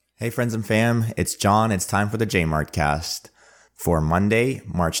Hey friends and fam, it's John. It's time for the JMART cast for Monday,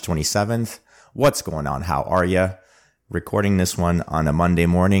 March 27th. What's going on? How are ya? Recording this one on a Monday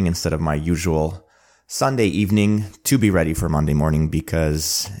morning instead of my usual Sunday evening to be ready for Monday morning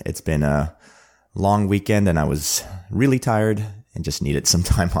because it's been a long weekend and I was really tired and just needed some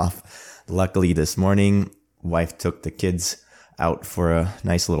time off. Luckily this morning, wife took the kids out for a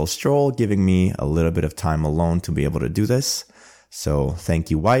nice little stroll, giving me a little bit of time alone to be able to do this. So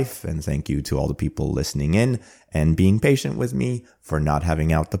thank you, wife, and thank you to all the people listening in and being patient with me for not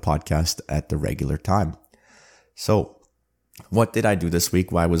having out the podcast at the regular time. So what did I do this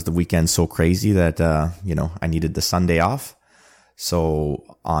week? Why was the weekend so crazy that, I needed the Sunday off? So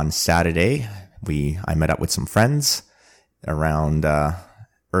on Saturday, I met up with some friends around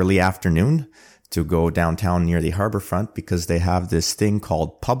early afternoon to go downtown near the harborfront because they have this thing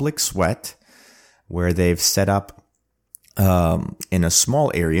called Public Sweat where they've set up in a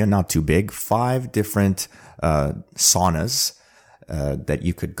small area, not too big, 5 different saunas that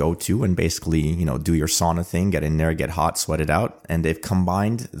you could go to and basically, do your sauna thing, get in there, get hot, sweat it out. And they've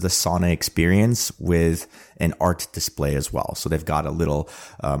combined the sauna experience with an art display as well. So they've got a little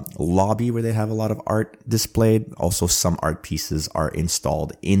lobby where they have a lot of art displayed. Also, some art pieces are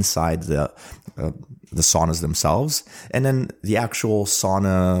installed inside the saunas themselves. And then the actual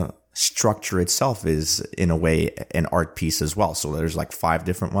sauna structure itself is in a way an art piece as well. So there's like 5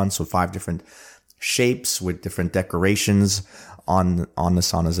 different ones. So 5 different shapes with different decorations on the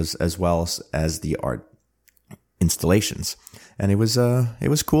saunas as well as the art installations. And it was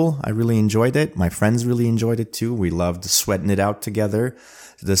cool. I really enjoyed it. My friends really enjoyed it too. We loved sweating it out together.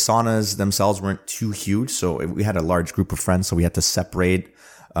 The saunas themselves weren't too huge. So we had a large group of friends. So we had to separate.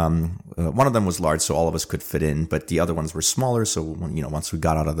 One of them was large, so all of us could fit in, but the other ones were smaller. So, once we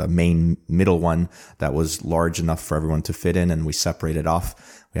got out of the main middle one that was large enough for everyone to fit in and we separated off,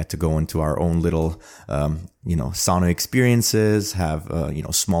 we had to go into our own little, sauna experiences, have,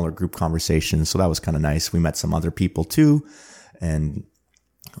 smaller group conversations. So that was kind of nice. We met some other people too. And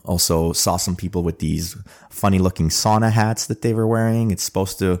also saw some people with these funny looking sauna hats that they were wearing. It's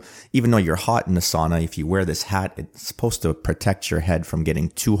supposed to, even though you're hot in the sauna, if you wear this hat, it's supposed to protect your head from getting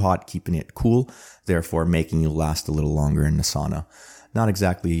too hot, keeping it cool, therefore making you last a little longer in the sauna. Not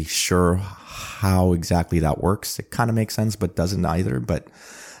exactly sure how exactly that works. It kind of makes sense, but doesn't either. But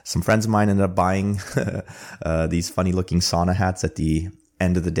some friends of mine ended up buying these funny looking sauna hats at the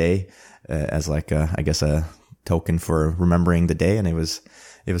end of the day as like a token for remembering the day. And it was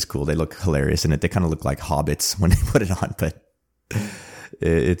cool. They look hilarious in it. They kind of look like hobbits when they put it on, but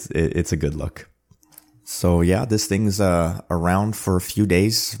it's a good look. So yeah, this thing's around for a few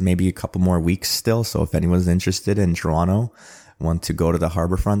days, maybe a couple more weeks still. So if anyone's interested in Toronto, want to go to the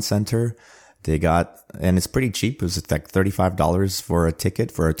Harbourfront Center, and it's pretty cheap. It was like $35 for a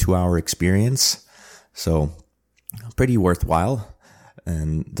ticket for a 2-hour experience. So pretty worthwhile.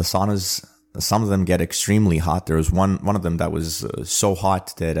 And the saunas, some of them get extremely hot. There was one of them that was so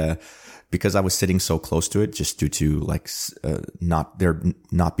hot that because I was sitting so close to it, just due to not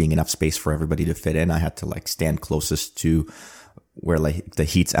being enough space for everybody to fit in, I had to stand closest to where the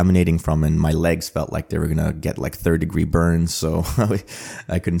heat's emanating from, and my legs felt like they were gonna get 3rd-degree burns. So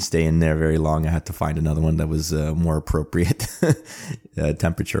I couldn't stay in there very long. I had to find another one that was more appropriate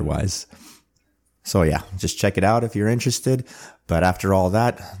temperature wise. So yeah, just check it out if you're interested. But after all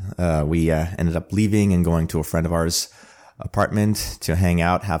that, we ended up leaving and going to a friend of ours' apartment to hang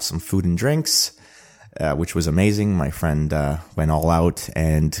out, have some food and drinks, which was amazing. My friend went all out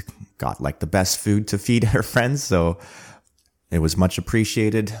and got the best food to feed her friends. So it was much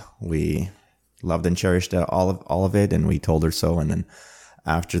appreciated. We loved and cherished all of it, and we told her so. And then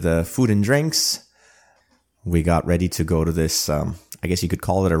after the food and drinks, we got ready to go to this, I guess you could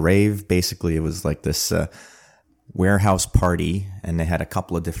call it a rave. Basically, it was this warehouse party, and they had a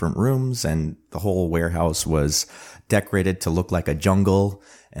couple of different rooms, and the whole warehouse was decorated to look like a jungle.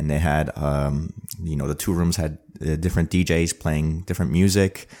 And they had, the 2 rooms had different DJs playing different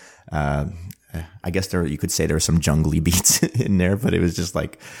music. I guess you could say there were some jungly beats in there, but it was just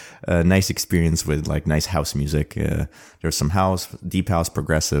a nice experience with nice house music. There was some deep house,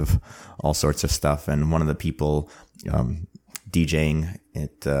 progressive, all sorts of stuff. And one of the people, DJing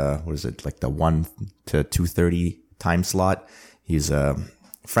it, the 1 to 2:30 time slot. He's a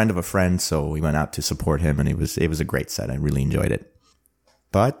friend of a friend, so we went out to support him, and it was a great set. I really enjoyed it.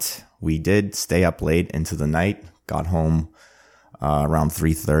 But we did stay up late into the night, got home around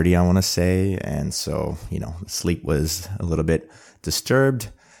 3:30, I want to say. And so, sleep was a little bit disturbed.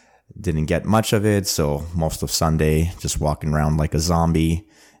 Didn't get much of it. So most of Sunday, just walking around like a zombie.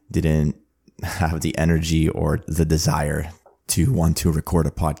 Didn't have the energy or the desire to want to record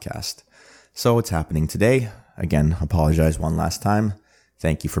a podcast. So it's happening today. Again, apologize one last time.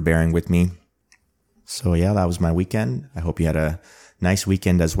 Thank you for bearing with me. So yeah, that was my weekend. I hope you had a nice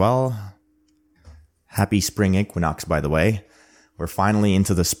weekend as well. Happy spring equinox, by the way. We're finally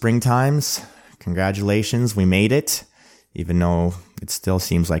into the spring times. Congratulations, we made it. Even though it still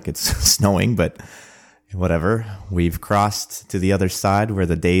seems like it's snowing, but whatever. We've crossed to the other side where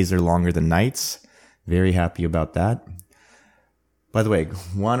the days are longer than nights. Very happy about that. By the way,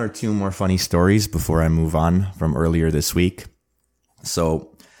 one or two more funny stories before I move on from earlier this week.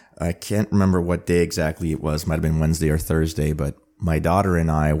 So I can't remember what day exactly it was. Might have been Wednesday or Thursday, but my daughter and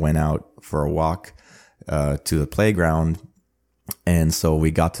I went out for a walk to the playground. And so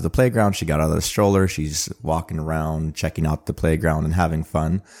we got to the playground. She got out of the stroller. She's walking around, checking out the playground and having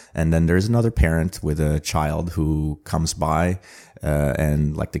fun. And then there's another parent with a child who comes by,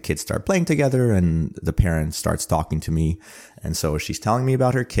 and like the kids start playing together, and the parent starts talking to me. And so she's telling me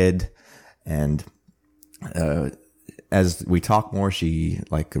about her kid. And, as we talk more, she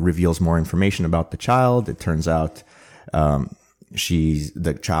like reveals more information about the child. It turns out,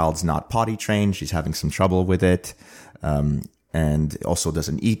 the child's not potty trained. She's having some trouble with it. And also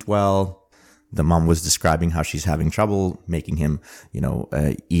doesn't eat well. The mom was describing how she's having trouble making him,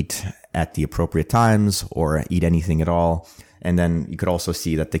 eat at the appropriate times or eat anything at all. And then you could also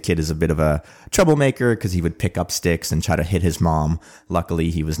see that the kid is a bit of a troublemaker because he would pick up sticks and try to hit his mom. Luckily,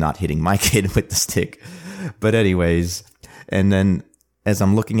 he was not hitting my kid with the stick. But anyways, and then as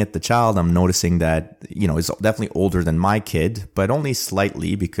I'm looking at the child, I'm noticing that, he's definitely older than my kid, but only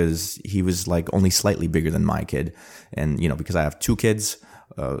slightly because he was like only slightly bigger than my kid. And, because I have two kids,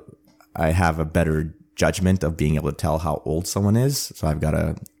 I have a better judgment of being able to tell how old someone is. So I've got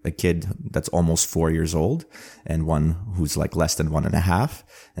a kid that's almost 4 years old and one who's like less than 1.5.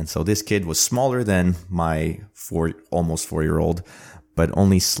 And so this kid was smaller than my almost 4-year-old, but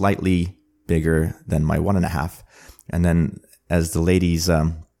only slightly bigger than my 1.5. And then as the lady's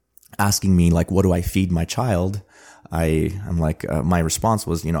asking me, like, what do I feed my child? I'm like, my response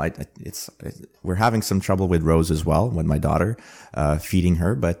was, we're having some trouble with Rose as well, with my daughter, feeding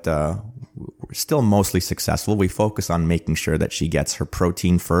her, but we're still mostly successful. We focus on making sure that she gets her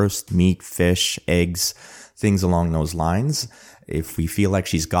protein first, meat, fish, eggs, things along those lines. If we feel like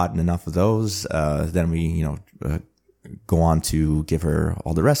she's gotten enough of those, then we, go on to give her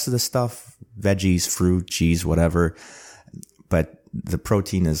all the rest of the stuff, veggies, fruit, cheese, whatever. But the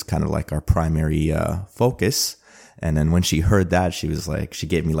protein is kind of like our primary focus. And then when she heard that, she was like, she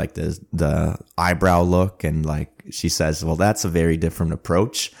gave me like the eyebrow look, and like she says, "Well, that's a very different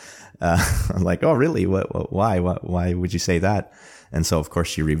approach." I'm like, "Oh, really? Why would you say that?" And so, of course,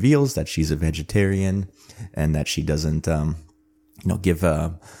 she reveals that she's a vegetarian and that she doesn't, give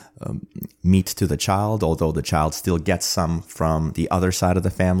meat to the child, although the child still gets some from the other side of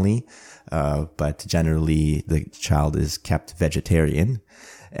the family. But generally the child is kept vegetarian.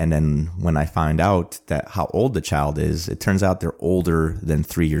 And then when I find out that how old the child is, it turns out they're older than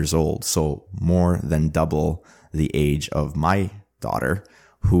 3 years old. So more than double the age of my daughter,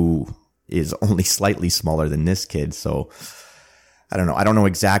 who is only slightly smaller than this kid. So I don't know. I don't know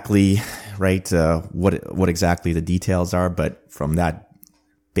exactly, right, what exactly the details are, but from that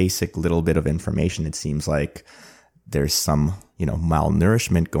basic little bit of information, it seems like there's some,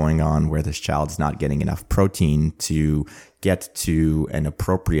 malnourishment going on where this child's not getting enough protein to get to an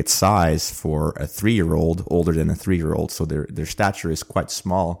appropriate size for a 3-year-old, older than a 3-year-old. So their stature is quite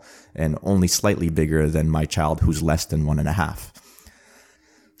small and only slightly bigger than my child, who's less than 1.5.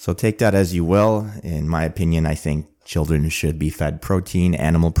 So take that as you will. In my opinion, I think children should be fed protein,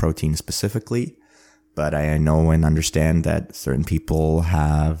 animal protein specifically. But I know and understand that certain people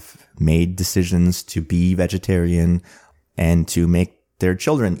have made decisions to be vegetarian and to make their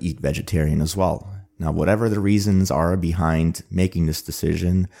children eat vegetarian as well. Now, whatever the reasons are behind making this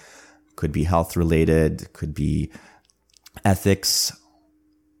decision, could be health related, could be ethics.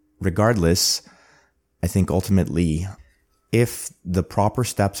 Regardless, I think ultimately, if the proper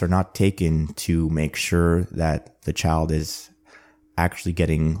steps are not taken to make sure that the child is actually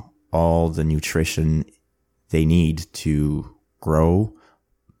getting all the nutrition they need to grow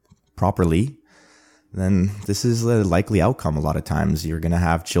properly, then this is a likely outcome. A lot of times you're going to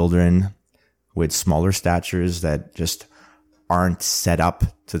have children with smaller statures that just aren't set up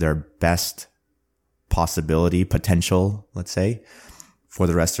to their best potential, let's say, for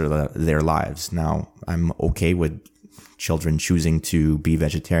the rest of their lives. Now, I'm okay with children choosing to be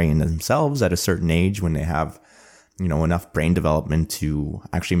vegetarian themselves at a certain age when they have, enough brain development to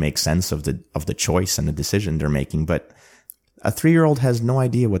actually make sense of the choice and the decision they're making. But a 3-year-old has no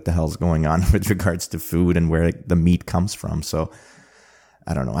idea what the hell's going on with regards to food and where the meat comes from. So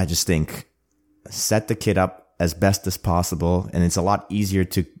I don't know. I just think set the kid up as best as possible. And it's a lot easier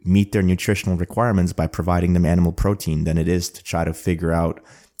to meet their nutritional requirements by providing them animal protein than it is to try to figure out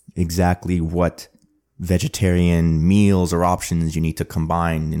exactly what vegetarian meals or options you need to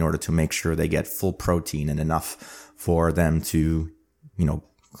combine in order to make sure they get full protein and enough for them to,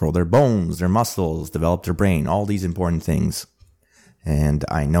 grow their bones, their muscles, develop their brain, all these important things. And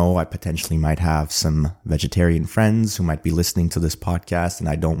I know I potentially might have some vegetarian friends who might be listening to this podcast, and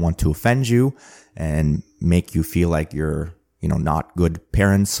I don't want to offend you and make you feel like you're, not good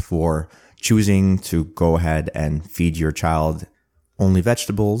parents for choosing to go ahead and feed your child only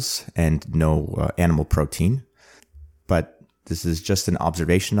vegetables and no animal protein. But this is just an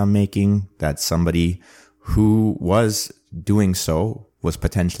observation I'm making that somebody who was doing so was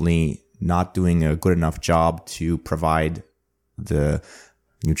potentially not doing a good enough job to provide the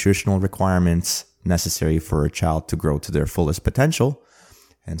nutritional requirements necessary for a child to grow to their fullest potential.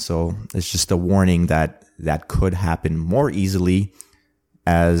 And so it's just a warning that could happen more easily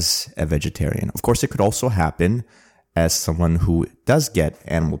as a vegetarian. Of course, it could also happen as someone who does get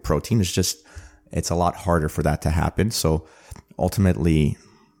animal protein. It's a lot harder for that to happen. So ultimately,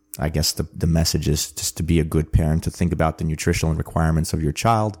 I guess the message is just to be a good parent, to think about the nutritional requirements of your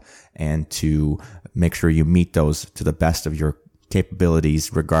child and to make sure you meet those to the best of your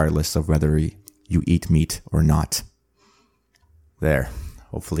capabilities, regardless of whether you eat meat or not. There.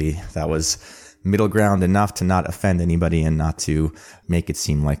 Hopefully that was middle ground enough to not offend anybody and not to make it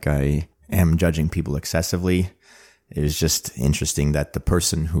seem like I am judging people excessively. It was just interesting that the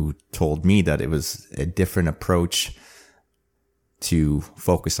person who told me that it was a different approach to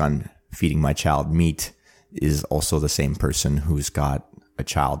focus on feeding my child meat is also the same person who's got a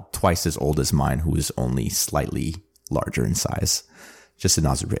child twice as old as mine who is only slightly larger in size. Just an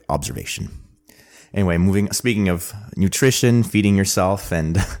observation. Anyway, speaking of nutrition, feeding yourself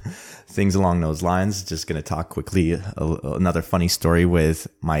and things along those lines, just going to talk quickly another funny story with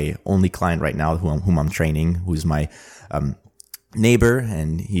my only client right now whom I'm training, who's my neighbor,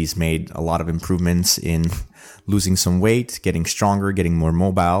 and he's made a lot of improvements in losing some weight, getting stronger, getting more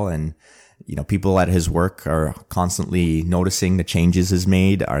mobile, and people at his work are constantly noticing the changes he's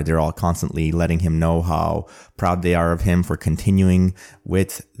made. They're all constantly letting him know how proud they are of him for continuing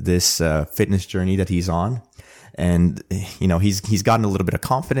with this fitness journey that he's on. And he's gotten a little bit of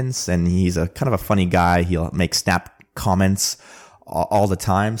confidence, and he's a kind of a funny guy. He'll make snap comments all the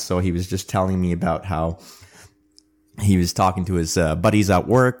time. So he was just telling me about how he was talking to his buddies at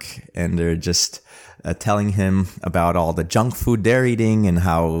work, and they're just telling him about all the junk food they're eating and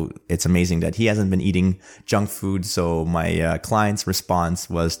how it's amazing that he hasn't been eating junk food. So my client's response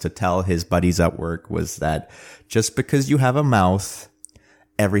was to tell his buddies at work was that just because you have a mouth,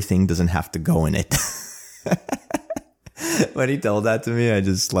 everything doesn't have to go in it. When he told that to me, I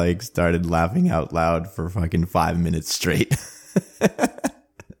just started laughing out loud for fucking 5 minutes straight.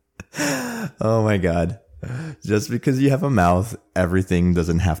 Oh my God. Just because you have a mouth, everything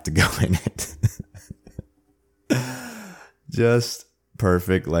doesn't have to go in it. Just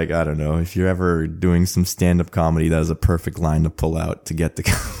perfect. I don't know. If you're ever doing some stand-up comedy, that is a perfect line to pull out to get the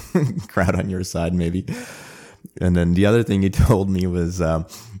crowd on your side, maybe. And then the other thing he told me was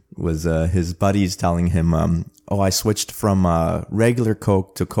his buddies telling him, I switched from regular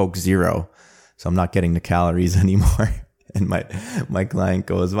Coke to Coke Zero, so I'm not getting the calories anymore. And my client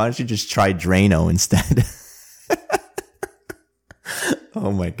goes, why don't you just try Drano instead?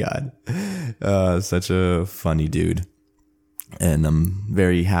 Oh my God. Such a funny dude. And I'm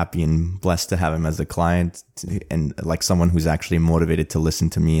very happy and blessed to have him as a client and someone who's actually motivated to listen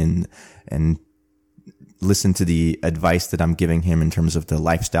to me and listen to the advice that I'm giving him in terms of the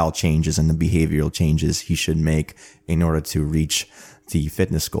lifestyle changes and the behavioral changes he should make in order to reach the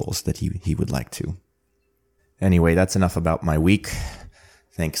fitness goals that he would like to. Anyway, that's enough about my week.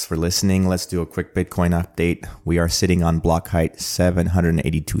 Thanks for listening. Let's do a quick Bitcoin update. We are sitting on block height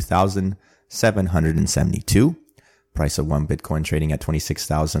 782,772. Price of one Bitcoin trading at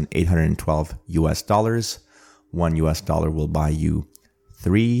 $26,812 US. $1 US will buy you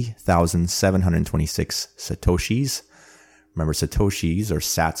 3,726 Satoshis. Remember, Satoshis, or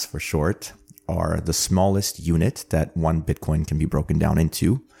sats for short, are the smallest unit that one Bitcoin can be broken down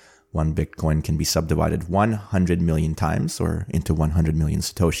into. One Bitcoin can be subdivided 100 million times, or into 100 million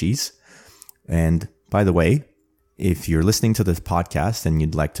Satoshis. And by the way, if you're listening to this podcast and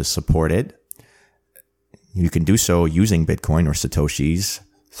you'd like to support it, you can do so using Bitcoin or Satoshis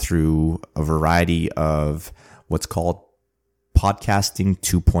through a variety of what's called Podcasting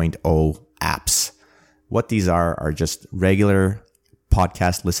 2.0 apps, What these are just regular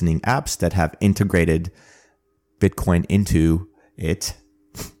podcast listening apps that have integrated Bitcoin into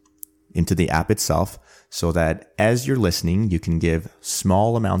the app itself, so that as you're listening, you can give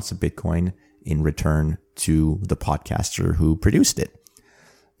small amounts of Bitcoin in return to the podcaster who produced it.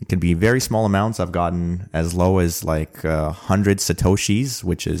 It can be very small amounts. I've gotten as low as like 100 Satoshis,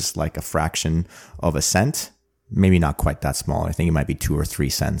 which is like a fraction of a cent. Maybe not quite that small. I think it might be 2 or 3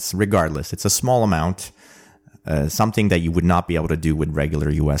 cents. Regardless, it's a small amount, something that you would not be able to do with regular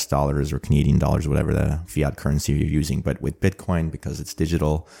US dollars or Canadian dollars, whatever the fiat currency you're using. But with Bitcoin, because it's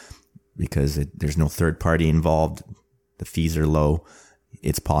digital, because there's no third party involved, the fees are low,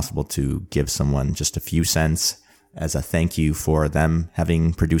 it's possible to give someone just a few cents as a thank you for them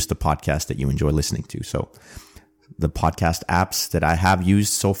having produced a podcast that you enjoy listening to. So the podcast apps that I have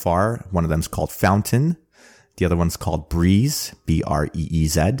used so far, one of them is called Fountain. The other one's called Breeze,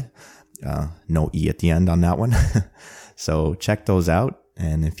 Breez. No E at the end on that one. So check those out.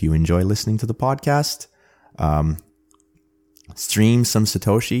 And if you enjoy listening to the podcast, stream some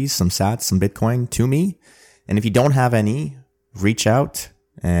Satoshis, some Sats, some Bitcoin to me. And if you don't have any, reach out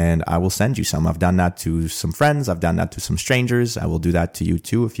and I will send you some. I've done that to some friends. I've done that to some strangers. I will do that to you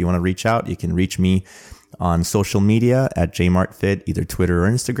too. If you want to reach out, you can reach me on social media at JMARTFit, either Twitter or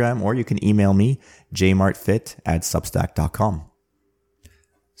Instagram, or you can email me, jmartfit@substack.com.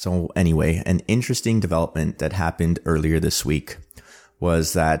 So anyway, an interesting development that happened earlier this week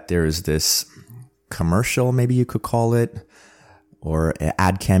was that there's this commercial, maybe you could call it, or an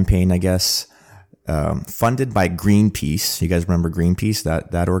ad campaign, I guess, funded by Greenpeace. You guys remember Greenpeace,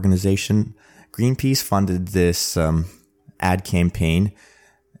 that organization? Greenpeace funded this ad campaign.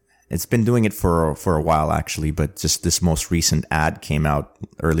 It's been doing it for a while, actually, but just this most recent ad came out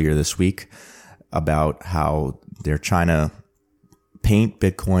earlier this week about how they're trying to paint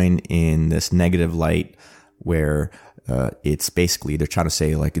Bitcoin in this negative light where it's basically, they're trying to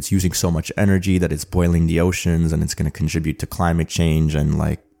say like it's using so much energy that it's boiling the oceans and it's going to contribute to climate change and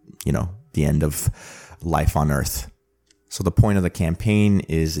like, you know, the end of life on Earth. So the point of the campaign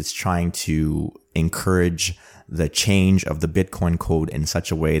is it's trying to encourage the change of the Bitcoin code in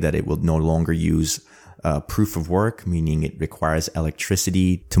such a way that it will no longer use proof of work, meaning it requires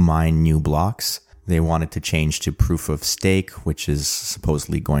electricity to mine new blocks. They want it to change to proof of stake, which is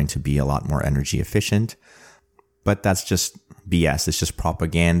supposedly going to be a lot more energy efficient. But that's just BS. It's just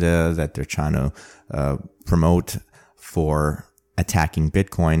propaganda that they're trying to promote for attacking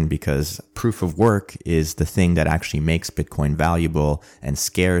Bitcoin, because proof of work is the thing that actually makes Bitcoin valuable and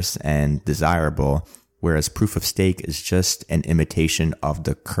scarce and desirable, whereas proof of stake is just an imitation of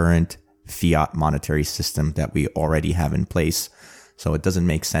the current fiat monetary system that we already have in place. So it doesn't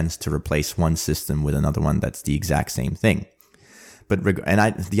make sense to replace one system with another one that's the exact same thing. But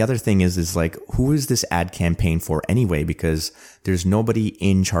the other thing is like, who is this ad campaign for anyway? Because there's nobody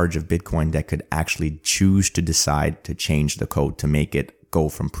in charge of Bitcoin that could actually choose to decide to change the code to make it go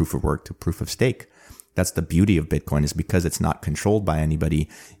from proof of work to proof of stake. That's the beauty of Bitcoin, is because it's not controlled by anybody.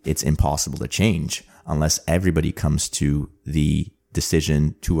 It's impossible to change unless everybody comes to the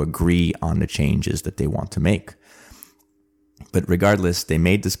decision to agree on the changes that they want to make. But regardless, they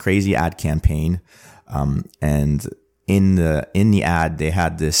made this crazy ad campaign, and in the ad, they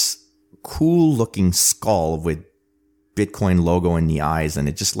had this cool looking skull with Bitcoin logo in the eyes, and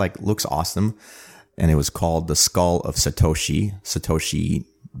it just like looks awesome. And it was called the Skull of Satoshi. Satoshi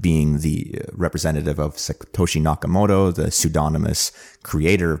being the representative of Satoshi Nakamoto, the pseudonymous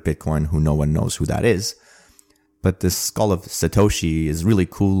creator of Bitcoin, who no one knows who that is. But this Skull of Satoshi is really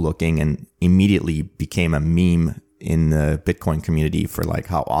cool looking and immediately became a meme in the Bitcoin community for like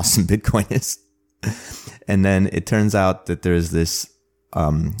how awesome Bitcoin is. And then it turns out that there's this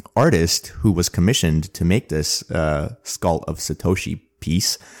artist who was commissioned to make this Skull of Satoshi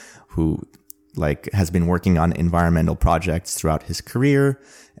piece, who like has been working on environmental projects throughout his career,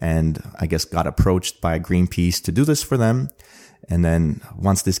 and I guess got approached by Greenpeace to do this for them. And then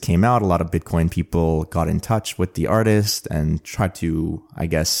once this came out, a lot of Bitcoin people got in touch with the artist and tried to, I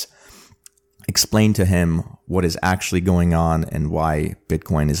guess, explain to him what is actually going on and why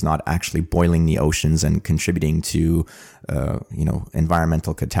Bitcoin is not actually boiling the oceans and contributing to,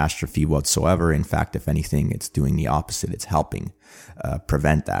 environmental catastrophe whatsoever. In fact, if anything, it's doing the opposite. It's helping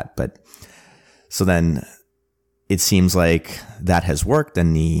prevent that. But so then it seems like that has worked,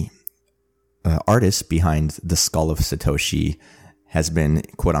 and the artist behind the Skull of Satoshi has been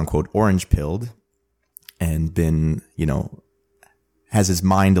quote unquote orange pilled and been, has his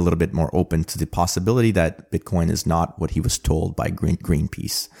mind a little bit more open to the possibility that Bitcoin is not what he was told by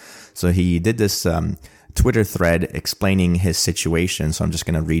Greenpeace. So he did this Twitter thread explaining his situation. So I'm just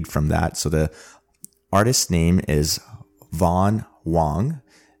going to read from that. So the artist's name is Von Wong.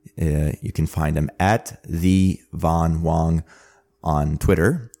 You can find him at the Von Wong on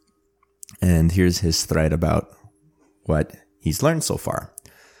Twitter. And here's his thread about what he's learned so far.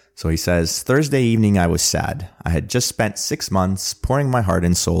 So he says, Thursday evening, I was sad. I had just spent 6 months pouring my heart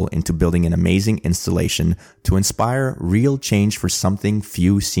and soul into building an amazing installation to inspire real change for something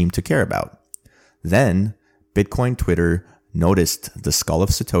few seem to care about. Then Bitcoin Twitter noticed the skull of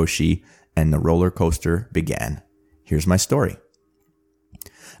Satoshi and the roller coaster began. Here's my story.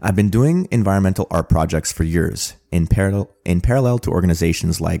 I've been doing environmental art projects for years in parallel to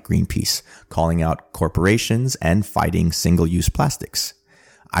organizations like Greenpeace, calling out corporations and fighting single-use plastics.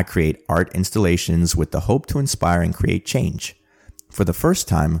 I create art installations with the hope to inspire and create change. For the first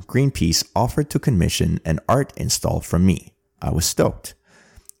time, Greenpeace offered to commission an art install from me. I was stoked.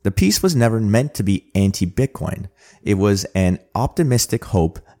 The piece was never meant to be anti-Bitcoin. It was an optimistic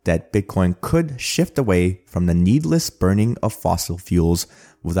hope that Bitcoin could shift away from the needless burning of fossil fuels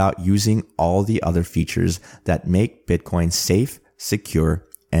without using all the other features that make Bitcoin safe, secure,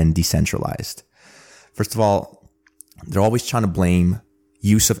 and decentralized. First of all, they're always trying to blame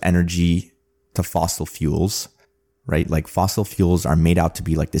use of energy to fossil fuels, right? Like fossil fuels are made out to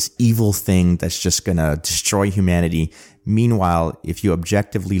be like this evil thing that's just going to destroy humanity. Meanwhile, if you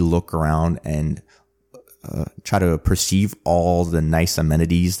objectively look around and try to perceive all the nice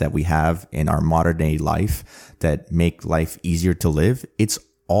amenities that we have in our modern day life that make life easier to live, it's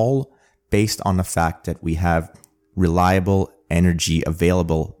all based on the fact that we have reliable energy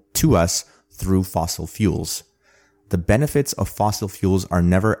available to us through fossil fuels. The benefits of fossil fuels are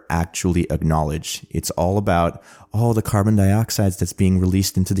never actually acknowledged. It's all about, the carbon dioxide that's being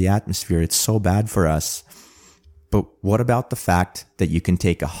released into the atmosphere. It's so bad for us. But what about the fact that you can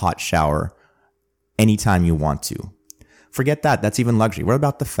take a hot shower anytime you want to? Forget that. That's even luxury. What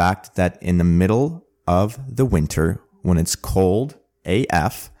about the fact that in the middle of the winter, when it's cold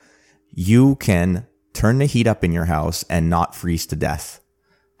AF, you can turn the heat up in your house and not freeze to death?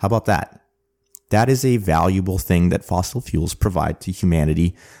 How about that? That is a valuable thing that fossil fuels provide to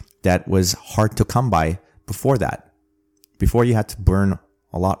humanity that was hard to come by before that. Before you had to burn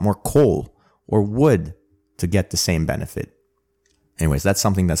a lot more coal or wood to get the same benefit. Anyways, that's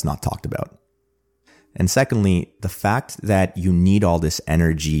something that's not talked about. And secondly, the fact that you need all this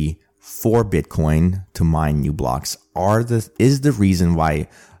energy for Bitcoin to mine new blocks is the reason why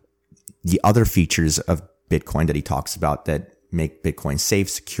the other features of Bitcoin that he talks about that make Bitcoin safe,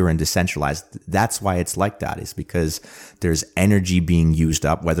 secure, and decentralized. That's why it's like that, is because there's energy being used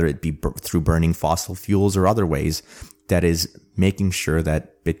up, whether it be through burning fossil fuels or other ways, that is making sure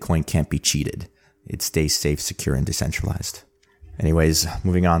that Bitcoin can't be cheated. It stays safe, secure, and decentralized. Anyways,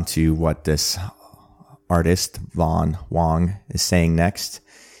 moving on to what this artist, Von Wong, is saying next.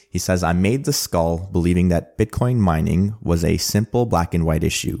 He says, I made the skull believing that Bitcoin mining was a simple black and white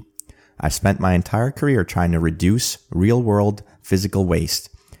issue. I've spent my entire career trying to reduce real-world physical waste,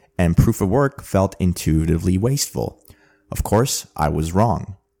 and proof of work felt intuitively wasteful. Of course, I was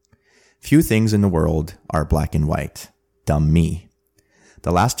wrong. Few things in the world are black and white. Dumb me.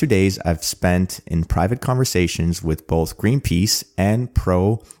 The last 2 days I've spent in private conversations with both Greenpeace and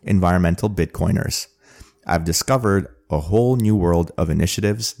pro-environmental Bitcoiners. I've discovered a whole new world of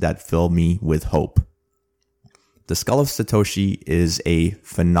initiatives that fill me with hope. The skull of Satoshi is a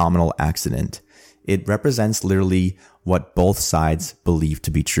phenomenal accident. It represents literally what both sides believe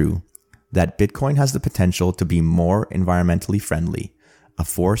to be true, that Bitcoin has the potential to be more environmentally friendly, a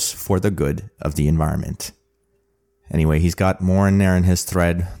force for the good of the environment. Anyway, he's got more in there in his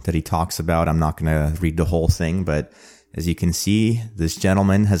thread that he talks about. I'm not going to read the whole thing, but as you can see, this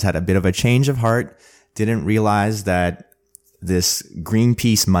gentleman has had a bit of a change of heart, didn't realize that this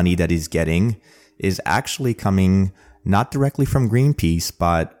Greenpeace money that he's getting is actually coming not directly from Greenpeace,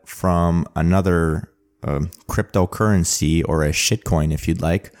 but from another cryptocurrency, or a shitcoin, if you'd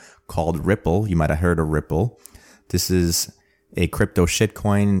like, called Ripple. You might have heard of Ripple. This is a crypto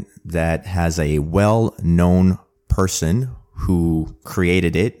shitcoin that has a well-known person who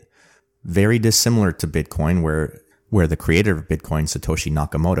created it, very dissimilar to Bitcoin, where the creator of Bitcoin, Satoshi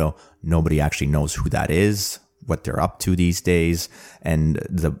Nakamoto, nobody actually knows who that is, what they're up to these days, and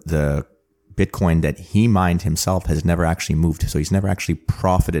the Bitcoin that he mined himself has never actually moved. So he's never actually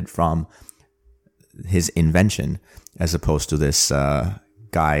profited from his invention, as opposed to this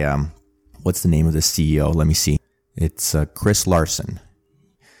guy. What's the name of the CEO? Let me see. It's Chris Larsen.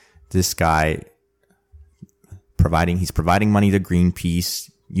 This guy he's providing money to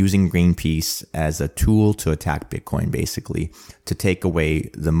Greenpeace, using Greenpeace as a tool to attack Bitcoin, basically, to take away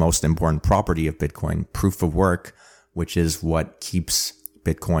the most important property of Bitcoin, proof of work, which is what keeps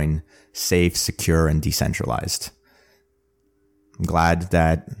Bitcoin safe, secure, and decentralized. I'm glad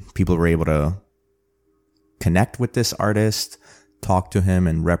that people were able to connect with this artist, talk to him,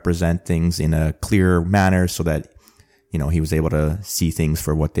 and represent things in a clear manner so that, he was able to see things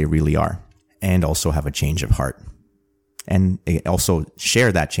for what they really are and also have a change of heart. And also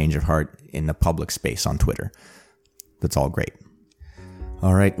share that change of heart in the public space on Twitter. That's all great.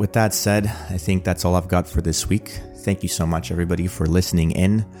 All right, with that said, I think that's all I've got for this week. Thank you so much, everybody, for listening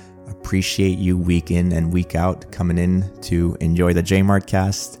in. Appreciate you week in and week out coming in to enjoy the JMART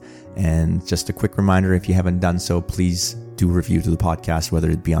cast. And just a quick reminder, if you haven't done so, please do review to the podcast, whether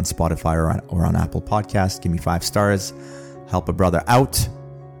it be on Spotify or on Apple Podcasts. Give me 5 stars. Help a brother out.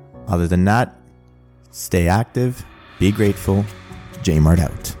 Other than that, stay active, be grateful. JMART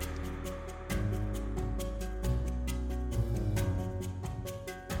out.